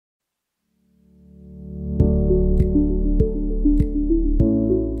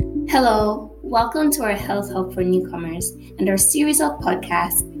Hello, welcome to our Health Hub for Newcomers and our series of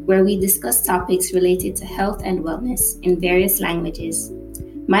podcasts where we discuss topics related to health and wellness in various languages.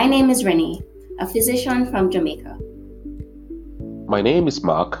 My name is Renee, a physician from Jamaica. My name is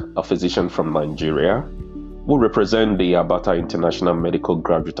Mark, a physician from Nigeria. We represent the Abata International Medical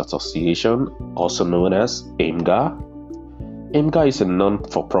Graduate Association, also known as AIMGA. AIMGA is a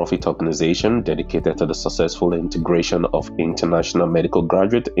non-for-profit organization dedicated to the successful integration of international medical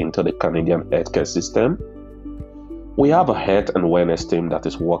graduates into the Canadian healthcare system. We have a health and wellness team that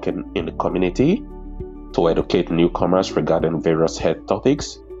is working in the community to educate newcomers regarding various health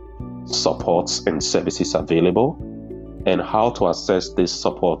topics, supports and services available, and how to access this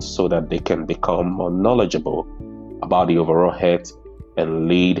support so that they can become more knowledgeable about the overall health and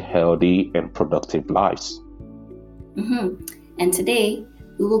lead healthy and productive lives. And today,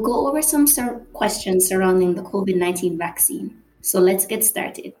 we will go over some questions surrounding the COVID-19 vaccine. So let's get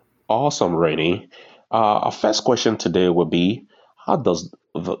started. Awesome, Renee. Our first question today will be, how does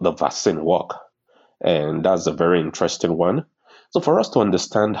the vaccine work? And that's a very interesting one. So for us to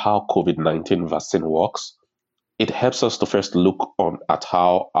understand how COVID-19 vaccine works, it helps us to first look at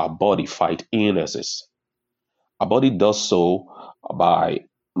how our body fights illnesses. Our body does so by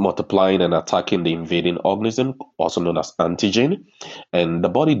multiplying and attacking the invading organism, also known as antigen. And the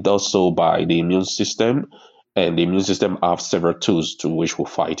body does so by the immune system. And the immune system have several tools through which we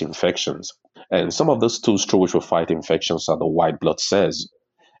fight infections. And some of those tools through which we fight infections are the white blood cells.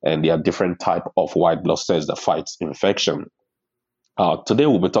 And there are different types of white blood cells that fight infection. Today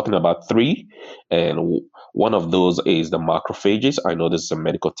we'll be talking about three, and one of those is the macrophages. I know this is a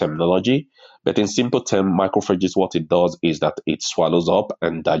medical terminology, but in simple terms, macrophages, what it does is that it swallows up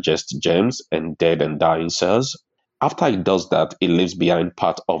and digests germs and dead and dying cells. After it does that, it leaves behind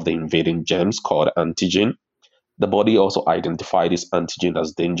part of the invading germs called antigen. The body also identifies this antigen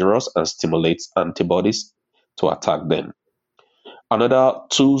as dangerous and stimulates antibodies to attack them. Another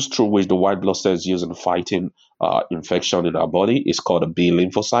tools through which the white blood cells use in fighting infection in our body is called a B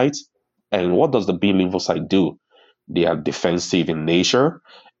lymphocyte. And what does the B lymphocyte do? They are defensive in nature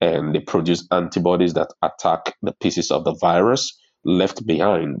and they produce antibodies that attack the pieces of the virus left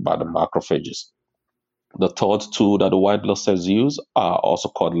behind by the macrophages. The third tool that the white blood cells use are also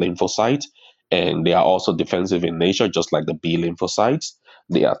called lymphocytes, and they are also defensive in nature, just like the B lymphocytes.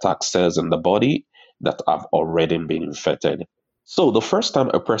 They attack cells in the body that have already been infected. So the first time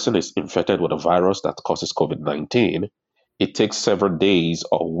a person is infected with a virus that causes COVID-19, it takes several days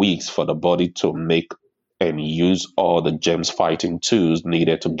or weeks for the body to make and use all the germs-fighting tools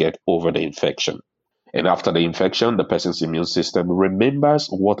needed to get over the infection. And after the infection, the person's immune system remembers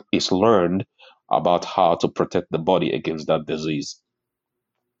what is learned about how to protect the body against that disease.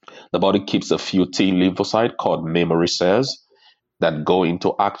 The body keeps a few T lymphocytes called memory cells that go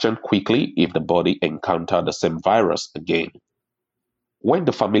into action quickly if the body encounters the same virus again. When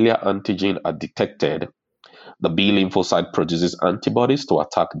the familiar antigen are detected, the B lymphocyte produces antibodies to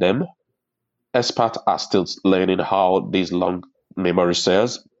attack them. Experts are still learning how these long memory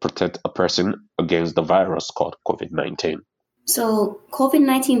cells protect a person against the virus called COVID-19. So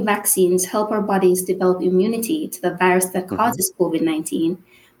COVID-19 vaccines help our bodies develop immunity to the virus that causes COVID-19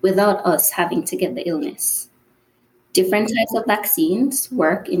 without us having to get the illness. Different types of vaccines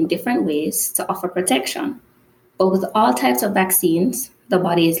work in different ways to offer protection. But with all types of vaccines, the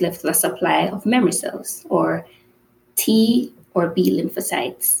body is left with a supply of memory cells, or T or B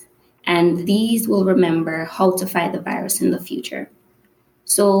lymphocytes, and these will remember how to fight the virus in the future.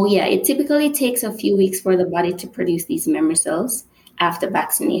 So it typically takes a few weeks for the body to produce these memory cells after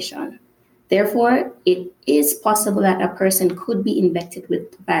vaccination. Therefore, it is possible that a person could be infected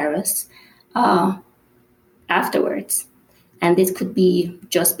with the virus afterwards. And this could be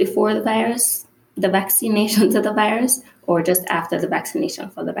just before the vaccination to the virus, or just after the vaccination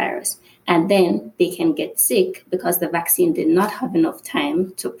for the virus. And then they can get sick because the vaccine did not have enough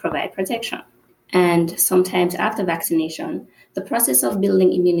time to provide protection. And sometimes after vaccination, the process of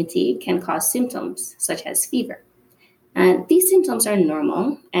building immunity can cause symptoms such as fever. And these symptoms are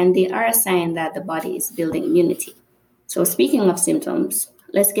normal and they are a sign that the body is building immunity. So speaking of symptoms,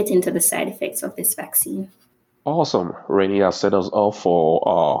 let's get into the side effects of this vaccine. Awesome. Renee has set us up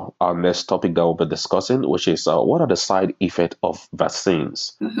for our next topic that we'll be discussing, which is what are the side effects of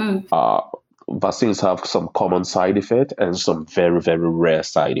vaccines? Vaccines have some common side effects and some very, very rare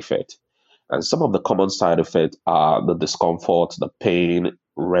side effects. And some of the common side effects are the discomfort, the pain,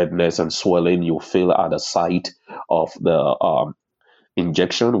 redness, and swelling you feel at the site of the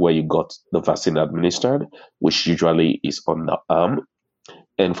injection where you got the vaccine administered, which usually is on the arm.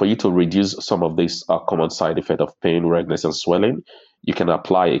 And for you to reduce some of these common side effects of pain, redness, and swelling, You can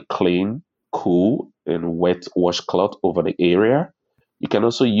apply a clean, cool, and wet washcloth over the area. You can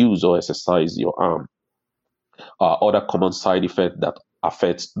also use or exercise your arm. Other common side effect that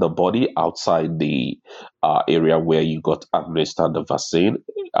affects the body outside the area where you got administered the vaccine,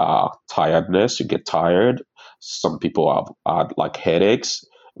 tiredness, you get tired. Some people have had like headaches,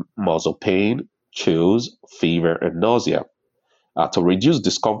 muscle pain, chills, fever, and nausea. To reduce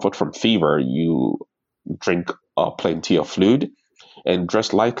discomfort from fever, you drink plenty of fluid and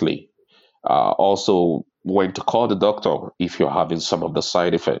dress lightly. Also, when to call the doctor if you're having some of the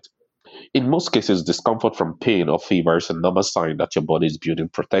side effects. In most cases, discomfort from pain or fever is a normal sign that your body is building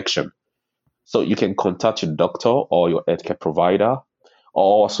protection. So you can contact your doctor or your healthcare provider, or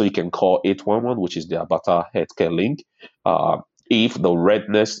also you can call 811, which is the Abata healthcare link. Uh, if the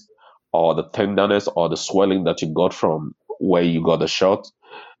redness or the tenderness or the swelling that you got from where you got the shot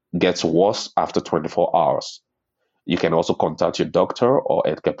gets worse after 24 hours, you can also contact your doctor or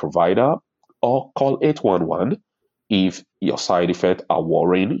healthcare provider or call 811 if your side effects are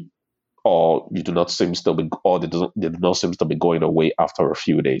worrying or you do not seem to be or they do not seem to be going away after a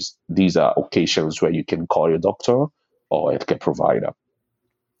few days. These are occasions where you can call your doctor or healthcare provider.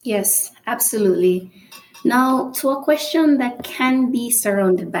 Yes, absolutely. Now, to a question that can be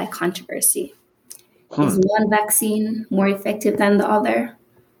surrounded by controversy. Is one vaccine more effective than the other?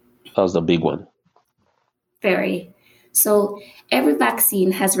 That's the big one. Very. So, every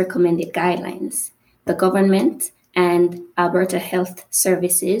vaccine has recommended guidelines. The government and Alberta Health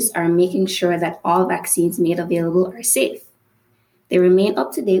Services are making sure that all vaccines made available are safe. They remain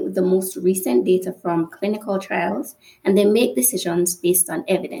up to date with the most recent data from clinical trials, and they make decisions based on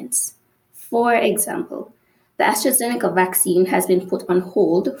evidence. For example, the AstraZeneca vaccine has been put on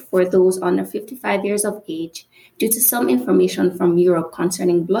hold for those under 55 years of age due to some information from Europe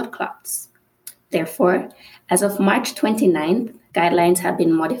concerning blood clots. Therefore, as of March 29th, guidelines have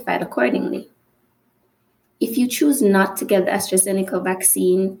been modified accordingly. If you choose not to get the AstraZeneca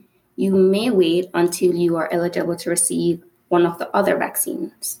vaccine, you may wait until you are eligible to receive one of the other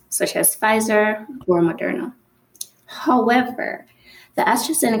vaccines, such as Pfizer or Moderna. However, the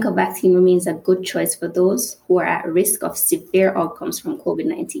AstraZeneca vaccine remains a good choice for those who are at risk of severe outcomes from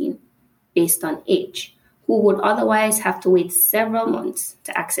COVID-19 based on age, who would otherwise have to wait several months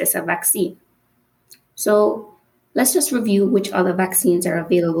to access a vaccine. So let's just review which other vaccines are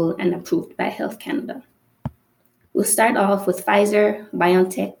available and approved by Health Canada. We'll start off with Pfizer,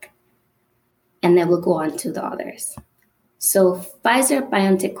 BioNTech, and then we'll go on to the others. So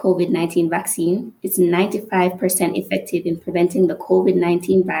Pfizer-BioNTech COVID-19 vaccine is 95% effective in preventing the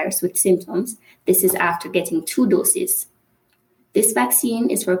COVID-19 virus with symptoms. This is after getting 2 doses. This vaccine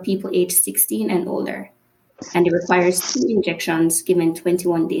is for people aged 16 and older, and it requires 2 injections given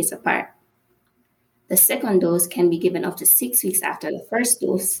 21 days apart. The second dose can be given up to 6 weeks after the first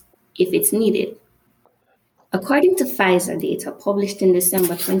dose if it's needed. According to Pfizer data published in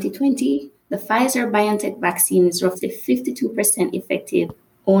December 2020, the Pfizer-BioNTech vaccine is roughly 52% effective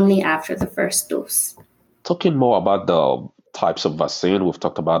only after the first dose. Talking more about the types of vaccine, we've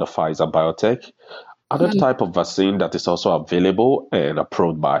talked about the Pfizer-BioNTech. Another type of vaccine that is also available and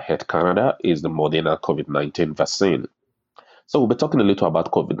approved by Health Canada is the Moderna COVID-19 vaccine. So we'll be talking a little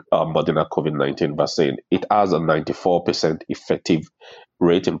about Moderna COVID-19 vaccine. It has a 94% effective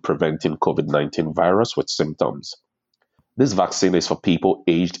rate in preventing COVID-19 virus with symptoms. This vaccine is for people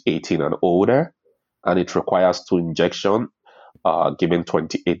aged 18 and older, and it requires 2 injections given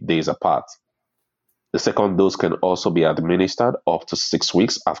 28 days apart. The second dose can also be administered up to 6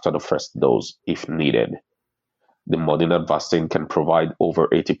 weeks after the first dose if needed. The Moderna vaccine can provide over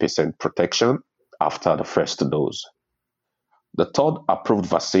 80% protection after the first dose. The third approved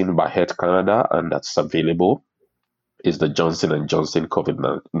vaccine by Health Canada, and that's available, is the Johnson & Johnson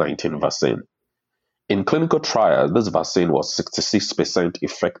COVID-19 vaccine. In clinical trials, this vaccine was 66%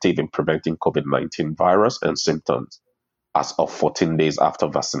 effective in preventing COVID-19 virus and symptoms as of 14 days after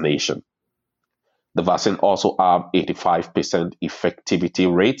vaccination. The vaccine also have 85%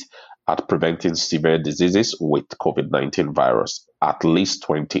 effectivity rate at preventing severe diseases with COVID-19 virus at least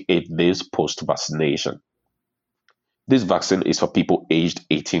 28 days post-vaccination. This vaccine is for people aged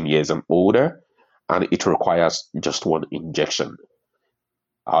 18 years and older, and it requires just 1 injection.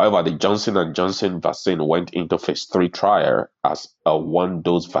 However, the Johnson & Johnson vaccine went into phase 3 trial as a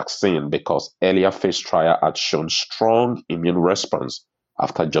 1-dose vaccine because earlier phase trial had shown strong immune response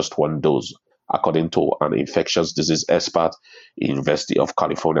after just 1 dose, according to an infectious disease expert in University of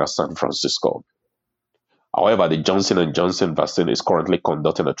California, San Francisco. However, the Johnson & Johnson vaccine is currently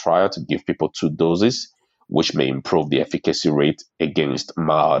conducting a trial to give people 2 doses, which may improve the efficacy rate against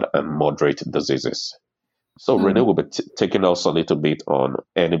mild and moderate diseases. So Renee Mhm. will be taking us a little bit on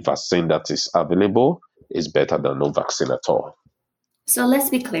any vaccine that is available is better than no vaccine at all. So let's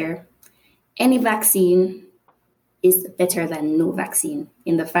be clear, any vaccine is better than no vaccine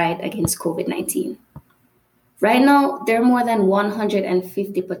in the fight against COVID-19. Right now, there are more than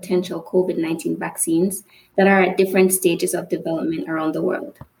 150 potential COVID-19 vaccines that are at different stages of development around the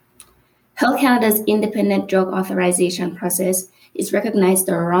world. Health Canada's independent drug authorization process is recognized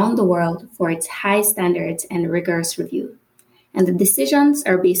around the world for its high standards and rigorous review, and the decisions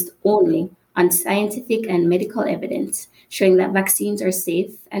are based only on scientific and medical evidence showing that vaccines are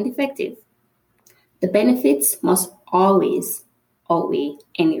safe and effective. The benefits must always outweigh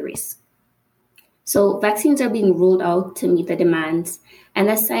any risk. So, vaccines are being rolled out to meet the demands, and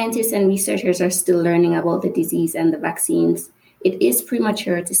as scientists and researchers are still learning about the disease and the vaccines, it is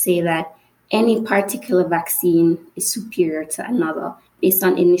premature to say that any particular vaccine is superior to another based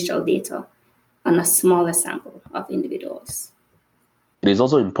on initial data on a smaller sample of individuals. It is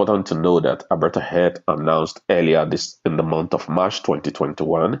also important to know that Alberta Health announced earlier this in the month of March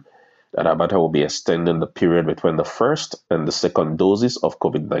 2021 that Alberta will be extending the period between the first and the second doses of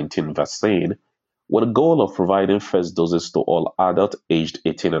COVID-19 vaccine with the goal of providing first doses to all adults aged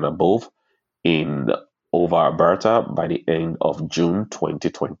 18 and above in over Alberta by the end of June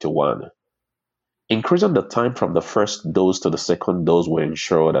 2021. Increasing the time from the first dose to the second dose will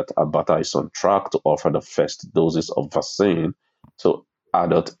ensure that Alberta is on track to offer the first doses of vaccine to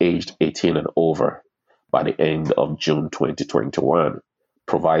adults aged 18 and over by the end of June 2021,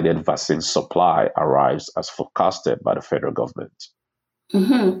 provided vaccine supply arrives as forecasted by the federal government.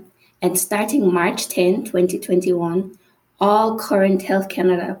 Mhm. And starting March 10, 2021, all current Health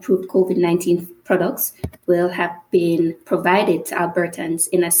Canada approved COVID-19 products will have been provided to Albertans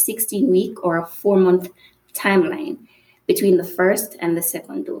in a 16-week or a 4-month timeline between the first and the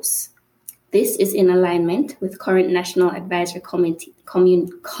second dose. This is in alignment with current National Advisory Committee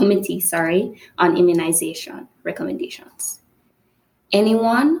on Immunization recommendations.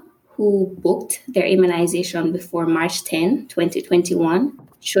 Anyone who booked their immunization before March 10, 2021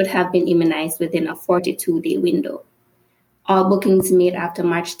 should have been immunized within a 42-day window. All bookings made after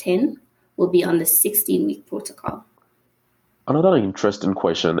March 10 will be on the 16-week protocol. Another interesting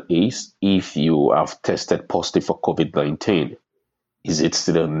question is if you have tested positive for COVID-19, is it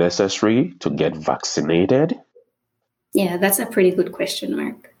still necessary to get vaccinated? Yeah, that's a pretty good question,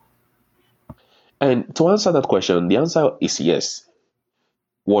 Mark. And to answer that question, the answer is yes.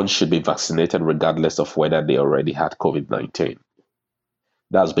 One should be vaccinated regardless of whether they already had COVID-19.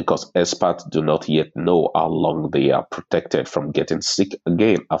 That's because experts do not yet know how long they are protected from getting sick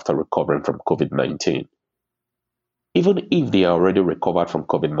again after recovering from COVID-19. Even if they are already recovered from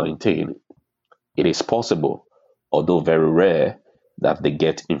COVID-19, it is possible, although very rare, that they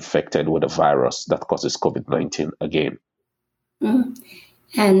get infected with a virus that causes COVID-19 again. Mhm.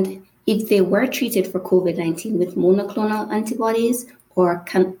 And if they were treated for COVID-19 with monoclonal antibodies or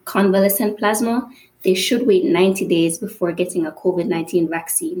convalescent plasma, they should wait 90 days before getting a COVID-19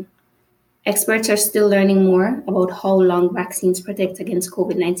 vaccine. Experts are still learning more about how long vaccines protect against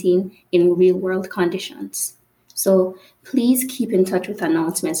COVID-19 in real-world conditions. So please keep in touch with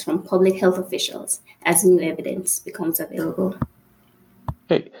announcements from public health officials as new evidence becomes available.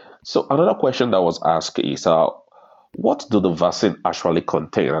 Hey, so another question that was asked is what do the vaccine actually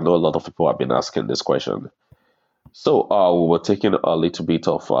contain? I know a lot of people have been asking this question. So we were taking a little bit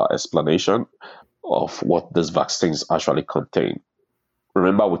of explanation of what these vaccines actually contain.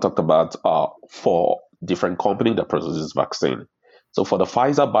 Remember, we talked about 4 different companies that produces vaccine. So for the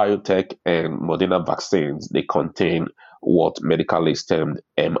Pfizer Biotech and Moderna vaccines, they contain what medically is termed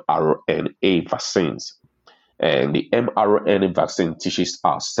mRNA vaccines. And the mRNA vaccine teaches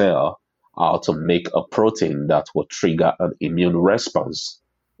our cell how to make a protein that will trigger an immune response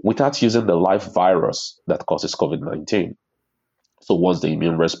without using the live virus that causes COVID-19. So once the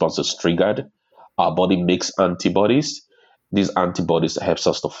immune response is triggered, our body makes antibodies. These antibodies helps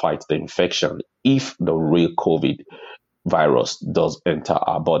us to fight the infection if the real COVID virus does enter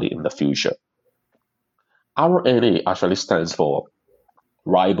our body in the future. RNA actually stands for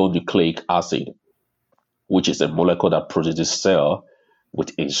ribonucleic acid, which is a molecule that produces cell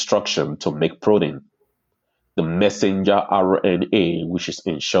with instruction to make protein. The messenger RNA, which is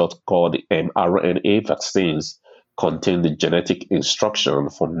in short called the mRNA vaccines, contain the genetic instruction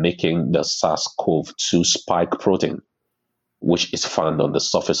for making the SARS-CoV-2 spike protein, which is found on the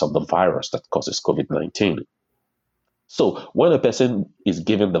surface of the virus that causes COVID-19. So when a person is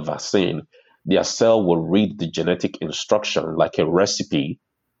given the vaccine, their cell will read the genetic instruction like a recipe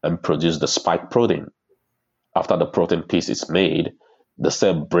and produce the spike protein. After the protein piece is made, The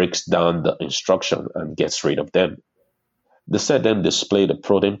cell breaks down the instruction and gets rid of them. The cell then displays the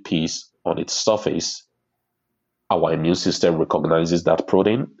protein piece on its surface. Our immune system recognizes that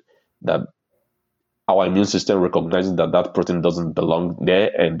protein, that our immune system recognizes that that protein doesn't belong there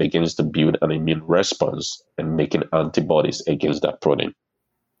and begins to build an immune response and making antibodies against that protein.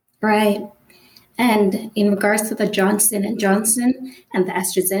 Right. And in regards to the Johnson & Johnson and the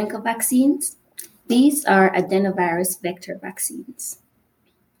AstraZeneca vaccines, these are adenovirus vector vaccines.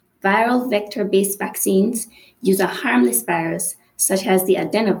 Viral vector-based vaccines use a harmless virus, such as the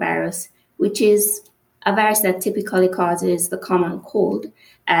adenovirus, which is a virus that typically causes the common cold,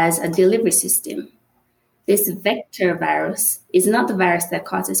 as a delivery system. This vector virus is not the virus that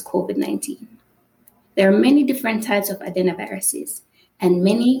causes COVID-19. There are many different types of adenoviruses, and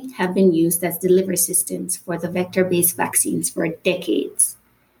many have been used as delivery systems for the vector-based vaccines for decades.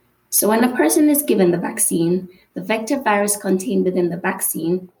 So when a person is given the vaccine, the vector virus contained within the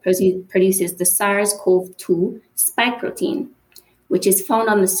vaccine produces the SARS-CoV-2 spike protein, which is found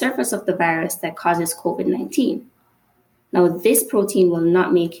on the surface of the virus that causes COVID-19. Now, this protein will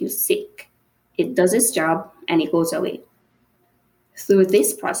not make you sick. It does its job and it goes away. Through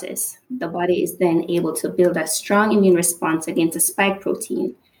this process, the body is then able to build a strong immune response against the spike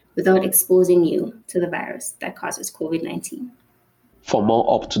protein without exposing you to the virus that causes COVID-19. For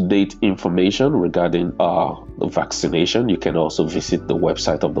more up-to-date information regarding the vaccination, you can also visit the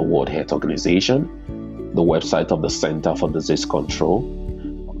website of the World Health Organization, the website of the Center for Disease Control,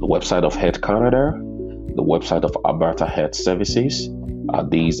 the website of Health Canada, the website of Alberta Health Services.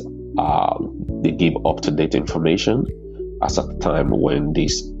 They give up-to-date information as at the time when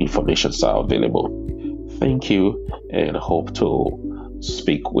these informations are available. Thank you, and hope to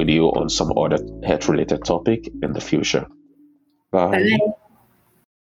speak with you on some other health-related topic in the future. Bye. Bye.